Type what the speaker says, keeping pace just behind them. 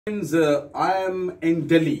Friends, I am in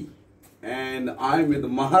Delhi and I am with the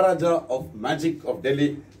Maharaja of Magic of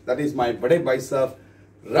Delhi. That is my Bade Bhai Sahab,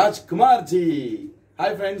 Rajkumar ji.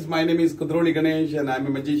 Hi friends, my name is Kudroli Ganesh and I am a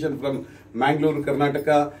magician from Mangalore,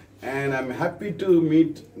 Karnataka. And I am happy to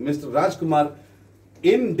meet Mr. Rajkumar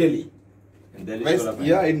in Delhi. In Delhi School of Magic.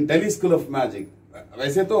 Yeah, in Delhi School of Magic.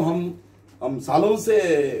 वैसे तो हम सालों से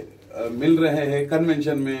मिल रहे हैं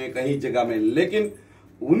convention में कई जगह में, लेकिन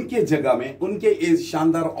उनके जगह में उनके इस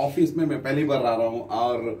शानदार ऑफिस में मैं पहली बार आ रहा हूं।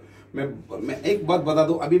 और मैं एक बात बता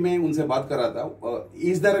दूं, अभी मैं उनसे बात कर रहा था,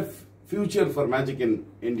 is there a future for magic in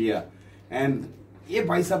India? And ये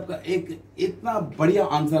भाई साहब का एक इतना बढ़िया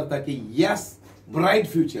आंसर था कि yes, bright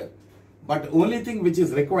future, but only thing which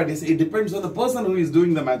is required is it depends on the person who is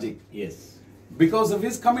doing the magic. Yes. Because of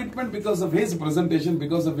his commitment, because of his presentation,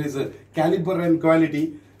 because of his caliber and quality,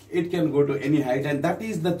 it can go to any height. And that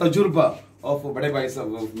is the tajurba of Bade Bhai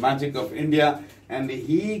Sahab of Magic of India. And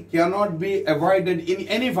he cannot be avoided in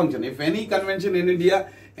any function. If any convention in India,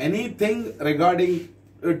 anything regarding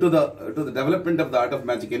to the development of the art of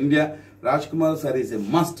magic in India, Rajkumar sir is a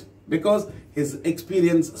must, because his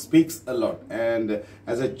experience speaks a lot. And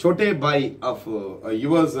as a chote bhai of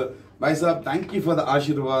yours, Bhai Sahab, thank you for the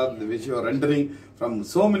Ashirwad which you are rendering from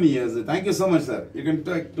so many years. Thank you so much, sir. You can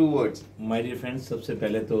take 2 words. My dear friends, सबसे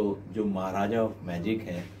पहले तो जो महाराजा of magic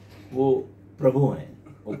है वो प्रभु हैं,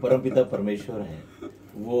 वो परमपिता परमेश्वर हैं,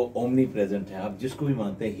 वो ओमनी प्रेजेंट है. आप जिसको भी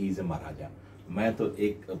मानते हैं, ही इज ए महाराजा. मैं तो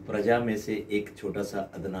एक प्रजा में से एक छोटा सा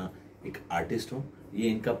अदना एक आर्टिस्ट हूँ. ये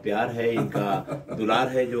इनका प्यार है, इनका दुलार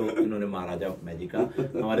है जो इन्होंने महाराजा ऑफ मैजिक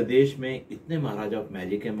का. हमारे देश में इतने महाराजा ऑफ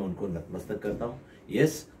मैजिक है, मैं उनको नतमस्तक करता हूँ.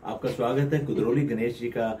 यस, आपका स्वागत है. कुदरोली गणेश जी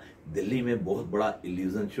का दिल्ली में बहुत बड़ा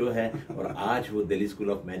इल्यूजन शो है और आज वो दिल्ली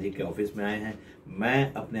स्कूल ऑफ मैजिक के ऑफिस में आए हैं.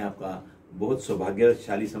 मैं अपने आप का बहुत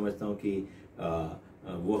सौभाग्यशाली समझता हूँ कि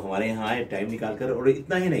वो हमारे यहाँ आए टाइम निकालकर. और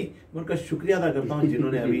इतना ही नहीं, मैं उनका शुक्रिया अदा करता हूँ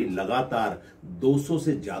जिन्होंने अभी लगातार 200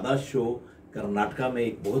 से ज्यादा शो कर्नाटका में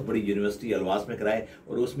एक बहुत बड़ी यूनिवर्सिटी अलवास में कराए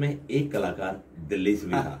और उसमें एक कलाकार दिल्ली से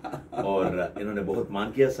भी था और इन्होंने बहुत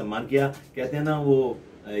मान किया, सम्मान किया. कहते हैं ना, वो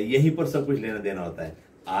यहीं पर सब कुछ लेना देना होता है.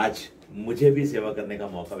 आज मुझे भी सेवा करने का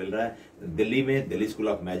मौका मिल रहा है दिल्ली में, दिल्ली स्कूल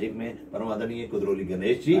ऑफ मैजिक में. परम आदरणीय कुदरोली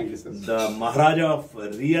Ganesh ji, the Maharaja of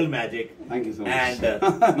real magic, and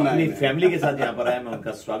अपनी फैमिली के साथ यहाँ पर आए. मैं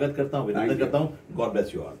उनका स्वागत करता हूँ, अभिनंदन करता हूँ. God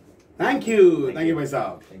bless you all. Thank you. Thank you, Bhai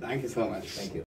Sahab. Thank you so much. Thank you.